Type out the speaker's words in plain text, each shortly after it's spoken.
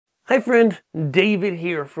Hi friend, David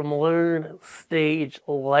here from Learn Stage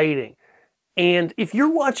Lighting. And if you're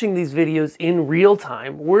watching these videos in real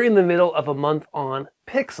time, we're in the middle of a month on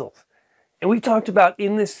pixels. And we've talked about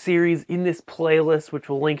in this series, in this playlist, which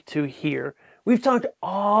we'll link to here, we've talked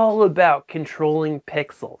all about controlling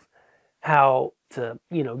pixels. How to,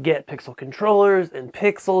 get pixel controllers and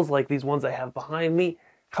pixels like these ones I have behind me.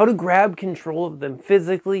 How to grab control of them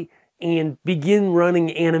physically and begin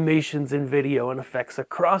running animations in video and effects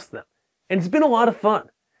across them. And it's been a lot of fun.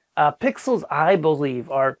 Pixels, I believe,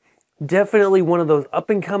 are definitely one of those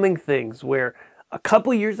up-and-coming things where a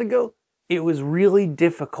couple years ago, it was really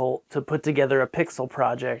difficult to put together a pixel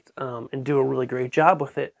project and do a really great job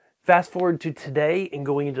with it. Fast forward to today and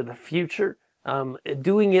going into the future,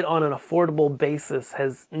 doing it on an affordable basis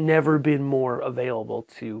has never been more available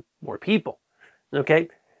to more people. Okay?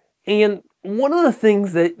 And one of the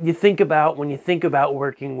things that you think about when you think about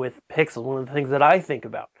working with pixels, one of the things that I think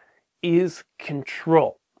about is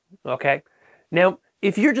control. Okay? Now,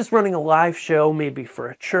 if you're just running a live show, maybe for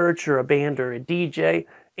a church or a band or a DJ,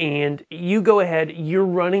 and you go ahead, you're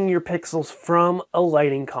running your pixels from a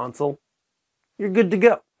lighting console, you're good to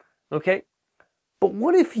go. Okay? But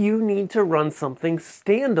what if you need to run something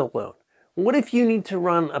standalone? What if you need to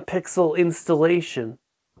run a pixel installation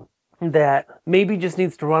that maybe just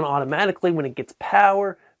needs to run automatically when it gets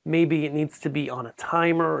power? Maybe it needs to be on a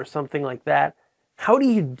timer or something like that. How do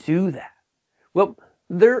you do that? Well,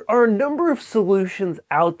 there are a number of solutions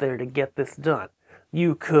out there to get this done.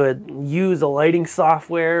 You could use a lighting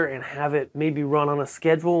software and have it maybe run on a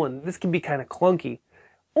schedule, and this can be kind of clunky.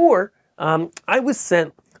 Or I was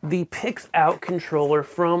sent the Pixout controller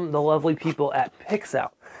from the lovely people at Pixout.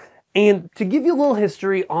 And to give you a little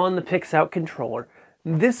history on the Pixout controller,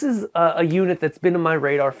 this is a unit that's been on my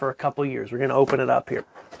radar for a couple years. We're going to open it up here.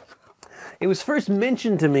 It was first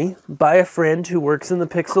mentioned to me by a friend who works in the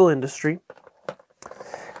pixel industry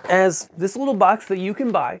as this little box that you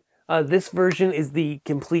can buy. This version is the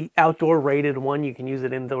complete outdoor rated one. You can use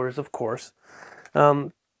it indoors, of course.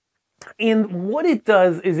 And what it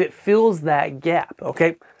does is it fills that gap,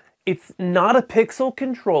 okay? It's not a pixel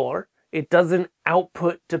controller. It doesn't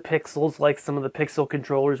output to pixels like some of the pixel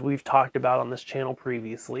controllers we've talked about on this channel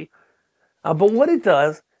previously. But what it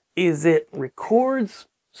does is it records,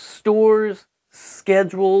 stores,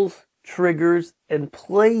 schedules, triggers, and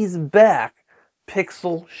plays back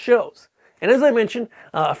pixel shows. And as I mentioned,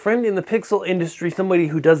 a friend in the pixel industry, somebody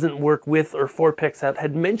who doesn't work with or for Pixout,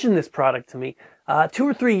 had mentioned this product to me 2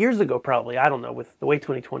 or 3 years ago, probably. I don't know. With the way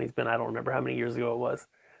 2020's been, I don't remember how many years ago it was.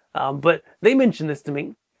 But they mentioned this to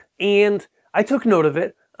me, and I took note of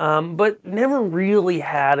it, but never really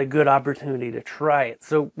had a good opportunity to try it.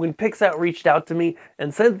 So when Pixout reached out to me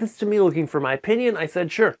and said this to me looking for my opinion, I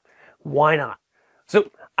said, sure, why not? So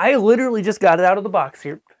I literally just got it out of the box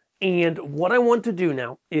here. And what I want to do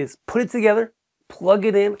now is put it together, plug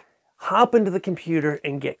it in, hop into the computer,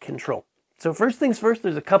 and get control. So first things first,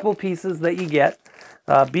 there's a couple pieces that you get.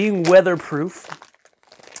 Being weatherproof,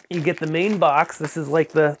 you get the main box. This is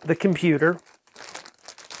like the computer.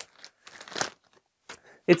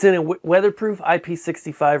 It's in a weatherproof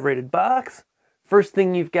IP65 rated box. First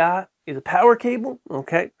thing you've got is a power cable,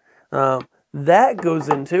 okay? That goes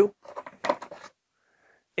into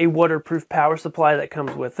a waterproof power supply that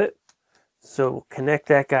comes with it. So connect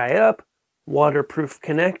that guy up. Waterproof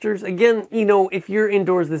connectors. Again, if you're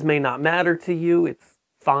indoors, this may not matter to you. It's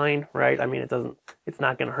fine, right? I mean, it's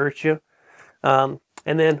not going to hurt you. And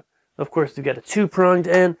then, of course, you've got a 2-pronged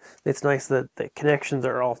end. It's nice that the connections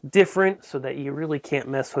are all different so that you really can't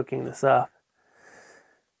mess hooking this up.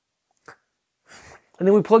 And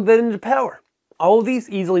then we plug that into power. All of these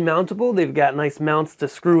easily mountable. They've got nice mounts to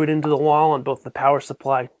screw it into the wall on both the power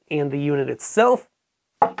supply and the unit itself.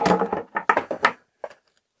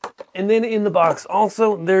 And then in the box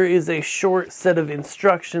also, there is a short set of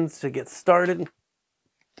instructions to get started.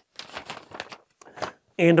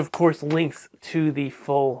 And of course, links to the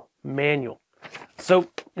full manual. So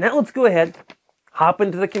now let's go ahead, hop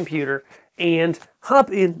into the computer, and hop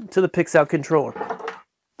into the Pixout controller.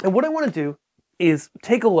 And what I want to do is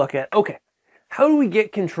take a look at, okay, how do we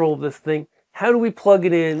get control of this thing? How do we plug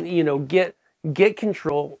it in, get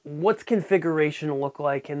control? What's configuration look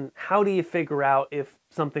like? And how do you figure out if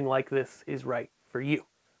something like this is right for you?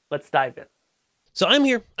 Let's dive in. So I'm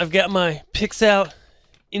here. I've got my Pixout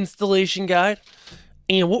installation guide.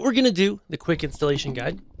 And what we're going to do, the quick installation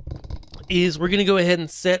guide, is we're going to go ahead and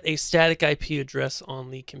set a static IP address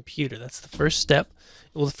on the computer. That's the first step.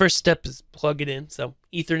 Well, the first step is plug it in. So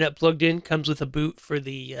Ethernet plugged in, comes with a boot for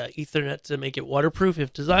the Ethernet to make it waterproof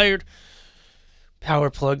if desired. Power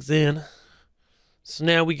plugs in. So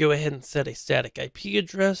now we go ahead and set a static IP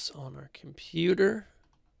address on our computer.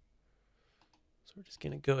 So we're just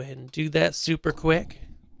going to go ahead and do that super quick.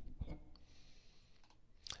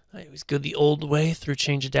 I always go the old way through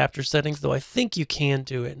change adapter settings, though I think you can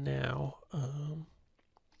do it now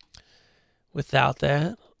without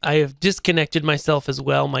that. I have disconnected myself as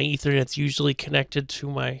well. My Ethernet's usually connected to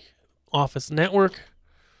my office network.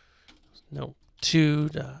 No,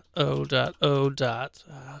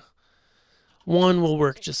 2.0.0.1 will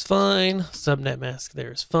work just fine. Subnet mask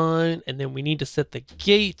there is fine. And then we need to set the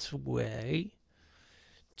gateway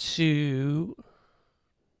to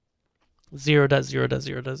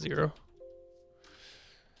 0.0.0.0.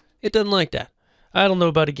 It doesn't like that. I don't know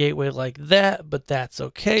about a gateway like that, but that's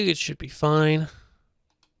okay. It should be fine.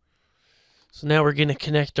 So now we're going to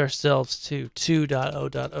connect ourselves to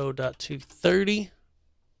 2.0.0.230.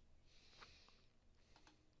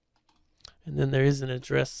 And then there is an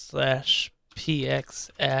address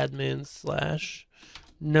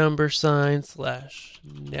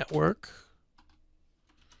 /pxadmin/#/network.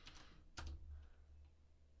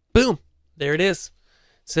 Boom. There it is.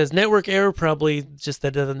 It says network error, probably just that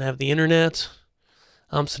it doesn't have the internet.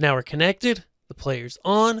 So now we're connected. The player's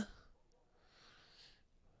on.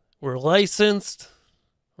 We're licensed.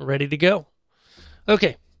 We're ready to go.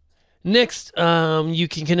 Okay. Next, you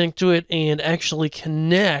can connect to it and actually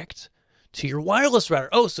connect to your wireless router.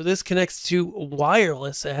 Oh, so this connects to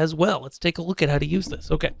wireless as well. Let's take a look at how to use this.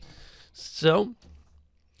 Okay. So,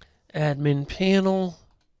 admin panel,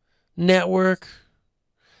 network.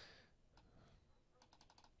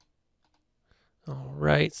 All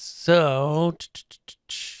right, so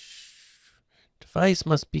device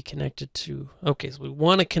must be connected to, okay, so we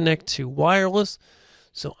want to connect to wireless.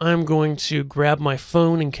 So I'm going to grab my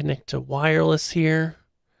phone and connect to wireless here.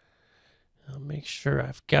 I'll make sure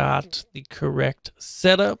I've got the correct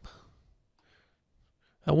setup.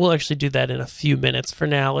 I will actually do that in a few minutes. For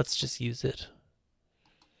now, let's just use it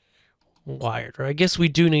wired. Or I guess we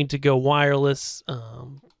do need to go wireless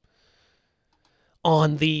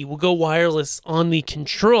we'll go wireless on the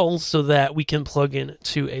control so that we can plug in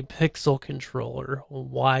to a Pixel controller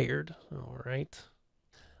wired. All right.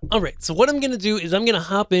 So what I'm going to do is I'm going to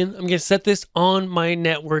hop in. I'm going to set this on my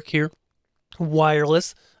network here,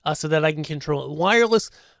 wireless, so that I can control it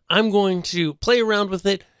wireless. I'm going to play around with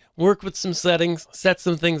it, work with some settings, set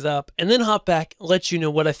some things up, and then hop back, let you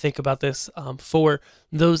know what I think about this for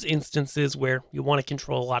those instances where you want to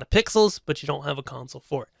control a lot of pixels, but you don't have a console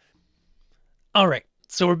for it. All right,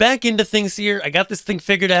 so we're back into things here. I got this thing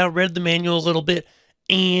figured out, read the manual a little bit,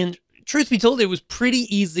 and truth be told, it was pretty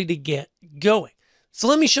easy to get going. So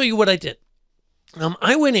let me show you what I did.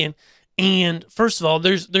 I went in, and first of all,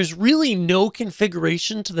 there's really no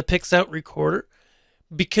configuration to the Pixout recorder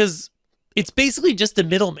because it's basically just a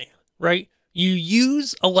middleman, right? You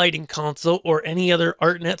use a lighting console or any other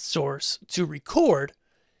ArtNet source to record,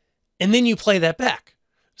 and then you play that back.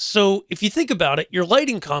 So if you think about it, your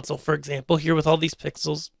lighting console, for example, here with all these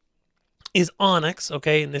pixels, is Onyx,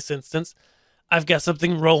 okay, in this instance. I've got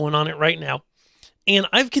something rolling on it right now. And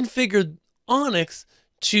I've configured Onyx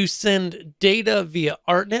to send data via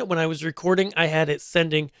ArtNet. When I was recording, I had it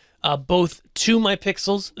sending both to my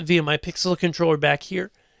pixels via my Pixel controller back here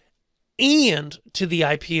and to the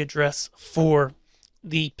IP address for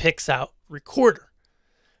the Pixout recorder.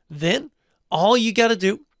 Then all you got to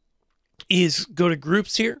do is go to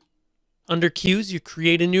groups here. Under queues, you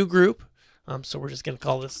create a new group. So we're just going to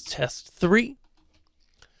call this test 3.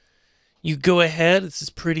 You go ahead. This is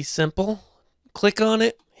pretty simple. Click on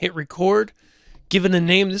it, hit record, give it a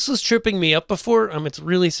name. This was tripping me up before. It's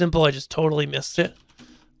really simple. I just totally missed it.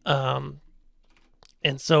 And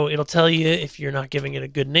so it'll tell you if you're not giving it a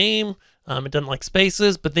good name. It doesn't like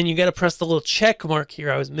spaces, but then you got to press the little check mark here.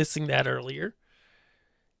 I was missing that earlier.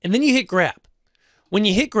 And then you hit grab. When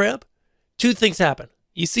you hit grab, two things happen.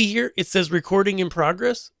 You see here, it says recording in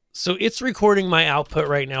progress. So it's recording my output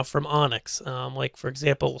right now from Onyx. Like, for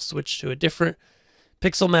example, we'll switch to a different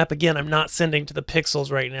pixel map. Again, I'm not sending to the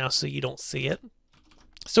pixels right now, so you don't see it.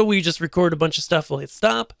 So we just record a bunch of stuff. We'll hit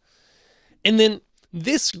stop. And then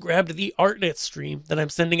this grabbed the ArtNet stream that I'm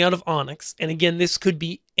sending out of Onyx. And again, this could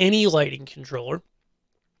be any lighting controller.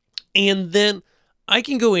 And then I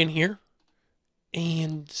can go in here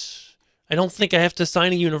and I don't think I have to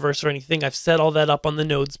assign a universe or anything. I've set all that up on the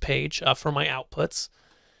nodes page for my outputs.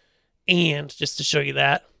 And just to show you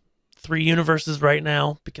that, 3 universes right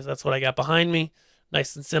now, because that's what I got behind me.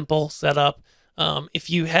 Nice and simple setup. If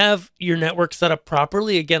you have your network set up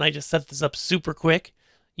properly, again, I just set this up super quick.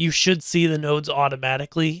 You should see the nodes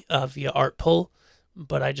automatically via ArtPull,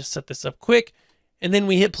 but I just set this up quick. And then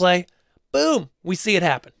we hit play. Boom, we see it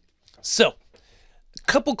happen. So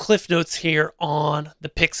A couple cliff notes here on the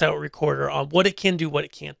Pixout Recorder on what it can do, what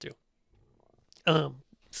it can't do.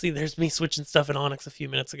 See, there's me switching stuff in Onyx a few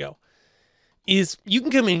minutes ago. Is you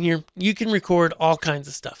can come in here, you can record all kinds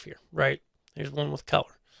of stuff here, right? There's one with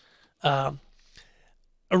color.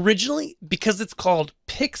 Originally, because it's called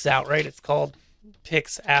Pixout, right? It's called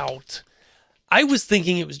Pixout. I was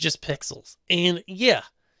thinking it was just pixels. And yeah,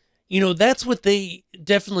 you know, that's what they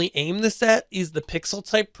definitely aim this at, is the pixel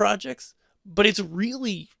type projects. But it's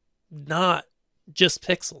really not just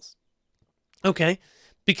pixels. Okay?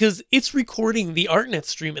 Because it's recording the ArtNet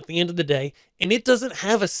stream at the end of the day, and it doesn't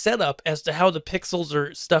have a setup as to how the pixels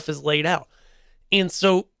or stuff is laid out. And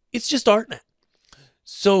so it's just ArtNet.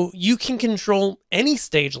 So you can control any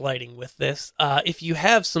stage lighting with this if you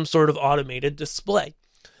have some sort of automated display.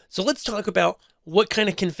 So let's talk about what kind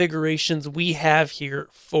of configurations we have here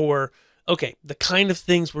for, okay, the kind of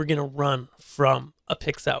things we're going to run from a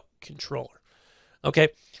Pixout controller. Okay,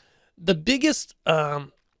 the biggest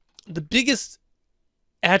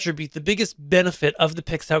attribute, the biggest benefit of the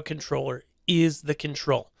Pixout controller is the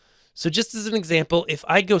control. So just as an example, if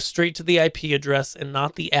I go straight to the IP address and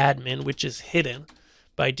not the admin, which is hidden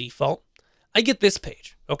by default, I get this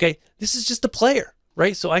page. Okay, this is just a player,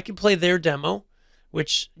 right? So I can play their demo,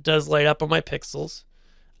 which does light up on my pixels.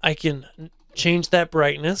 I can change that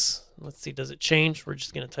brightness. Let's see, does it change? We're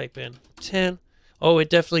just going to type in 10. Oh, it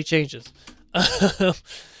definitely changes.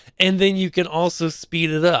 And then you can also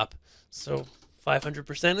speed it up. So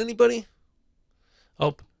 500%, anybody?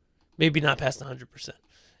 Oh, maybe not past 100%.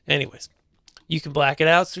 Anyways, you can black it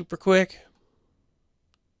out super quick.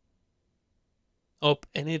 Oh,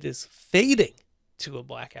 and it is fading to a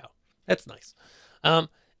blackout. That's nice.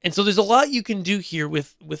 And so there's a lot you can do here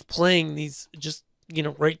with playing these, just, you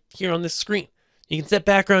know, right here on this screen. You can set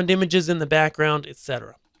background images in the background,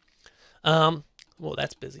 etc. Well,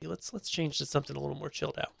 that's busy. Let's change to something a little more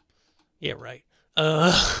chilled out. Yeah, right.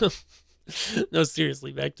 No,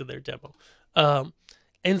 seriously, back to their demo.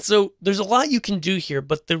 And so there's a lot you can do here,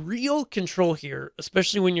 but the real control here,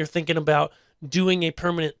 especially when you're thinking about doing a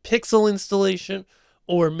permanent pixel installation,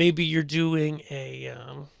 or maybe you're doing a,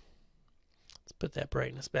 let's put that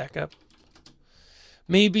brightness back up.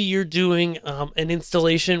 Maybe you're doing an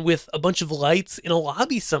installation with a bunch of lights in a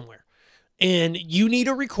lobby somewhere, and you need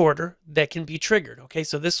a recorder that can be triggered. Okay,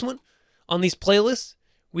 so this one, on these playlists,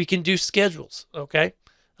 we can do schedules, okay?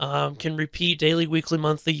 Can repeat daily, weekly,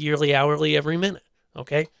 monthly, yearly, hourly, every minute,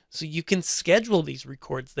 okay? So you can schedule these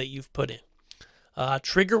records that you've put in.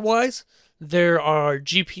 Trigger-wise, there are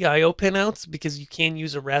GPIO pinouts, because you can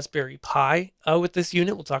use a Raspberry Pi with this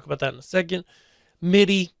unit. We'll talk about that in a second.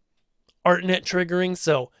 MIDI, ArtNet triggering.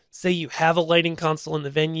 So say you have a lighting console in the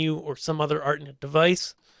venue or some other ArtNet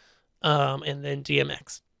device, and then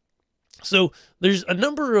DMX. So there's a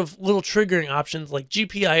number of little triggering options like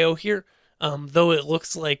GPIO here, though it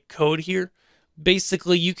looks like code here.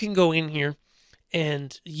 Basically, you can go in here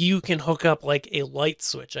and you can hook up like a light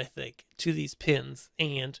switch, I think, to these pins,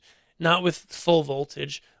 and not with full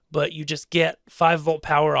voltage, but you just get 5-volt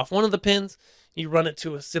power off one of the pins. You run it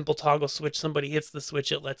to a simple toggle switch. Somebody hits the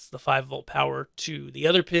switch, it lets the 5-volt power to the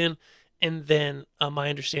other pin. And then my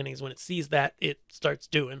understanding is when it sees that, it starts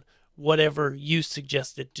doing whatever you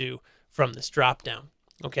suggest it do from this drop down.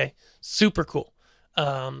 Okay, super cool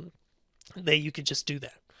that you could just do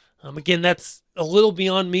that. Again, that's a little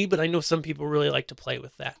beyond me, but I know some people really like to play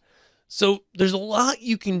with that. So there's a lot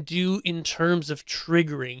you can do in terms of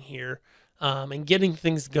triggering here and getting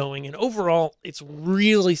things going. And overall, it's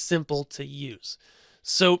really simple to use.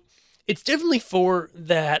 So it's definitely for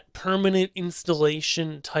that permanent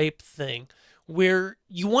installation type thing where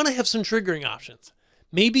you want to have some triggering options.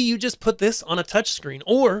 Maybe you just put this on a touch screen,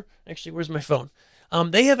 or actually, where's my phone?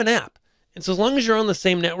 They have an app. And so as long as you're on the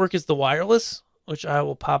same network as the wireless, which I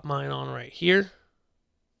will pop mine on right here,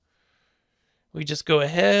 we just go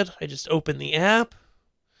ahead, I just open the app,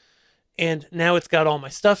 and now it's got all my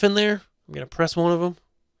stuff in there. I'm going to press one of them,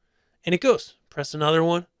 and it goes. Press another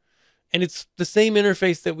one, and it's the same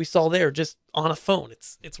interface that we saw there, just on a phone.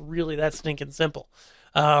 It's really that stinking simple.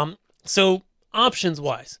 So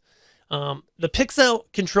options-wise, the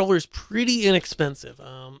Pixout controller is pretty inexpensive.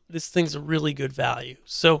 This thing's a really good value.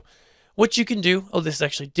 So what you can do, oh, this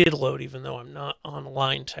actually did load even though I'm not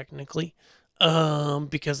online technically,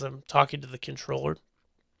 because I'm talking to the controller.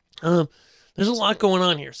 There's a lot going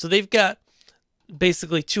on here. So they've got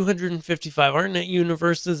basically 255 ArtNet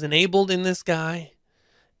universes enabled in this guy,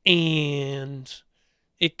 and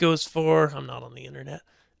it goes for, I'm not on the internet.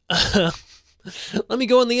 Let me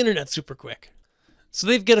go on the internet super quick. So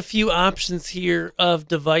they've got a few options here of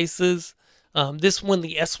devices. This one,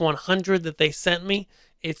 the S100 that they sent me,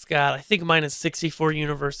 It's got, I think mine is 64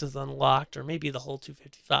 universes unlocked, or maybe the whole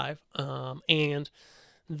 255. And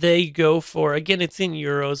they go for, again, it's in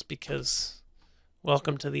euros because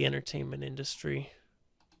welcome to the entertainment industry.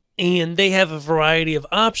 And they have a variety of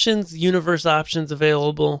options, universe options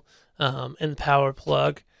available, and power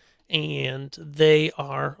plug. And they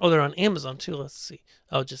are, oh, they're on Amazon too. Let's see.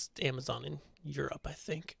 Oh, just Amazon in Europe, I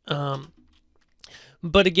think.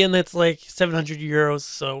 But again, that's like 700 euros.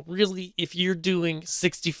 So really, if you're doing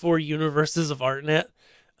 64 universes of ArtNet,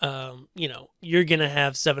 you know, you're going to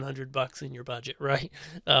have $700 in your budget, right?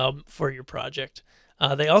 For your project.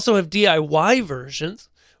 They also have DIY versions,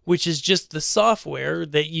 which is just the software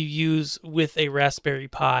that you use with a Raspberry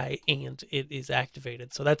Pi and it is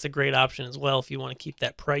activated. So that's a great option as well if you want to keep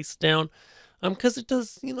that price down, because it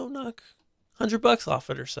does, you know, knock $100 off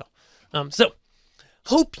it or so. So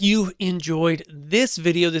hope you enjoyed this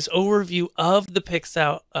video, this overview of the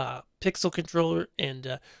Pixout Pixel controller,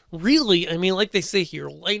 and really, I mean, like they say here,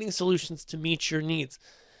 lighting solutions to meet your needs,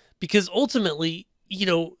 because ultimately, you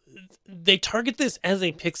know, they target this as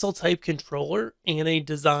a Pixel type controller and a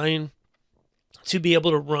design to be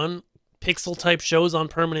able to run Pixel type shows on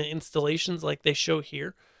permanent installations like they show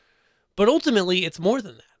here. But ultimately, it's more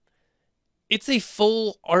than that. It's a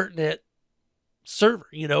full ArtNet server.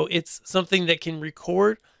 You know, it's something that can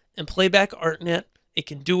record and play back ArtNet. It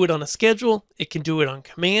can do it on a schedule. It can do it on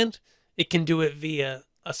command. It can do it via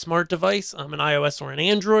a smart device, an iOS or an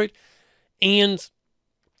Android. And,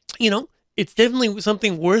 you know, it's definitely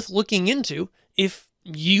something worth looking into if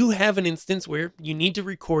you have an instance where you need to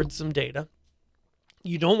record some data.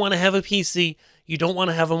 You don't want to have a PC. You don't want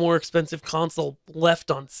to have a more expensive console left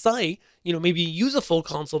on site. You know, maybe you use a full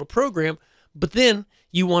console to program, but then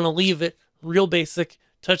you want to leave it real basic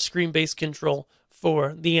touchscreen based control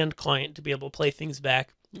for the end client to be able to play things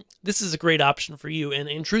back. This is a great option for you.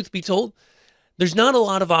 And truth be told, there's not a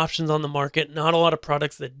lot of options on the market, not a lot of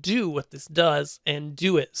products that do what this does and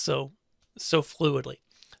do it so fluidly.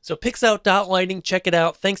 So Pixout Lighting, check it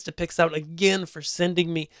out. Thanks to Pixout again for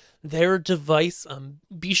sending me their device.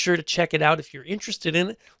 Be sure to check it out if you're interested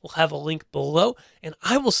in it. We'll have a link below, and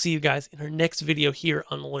I will see you guys in our next video here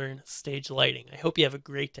on Learn Stage Lighting. I hope you have a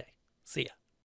great day. See ya.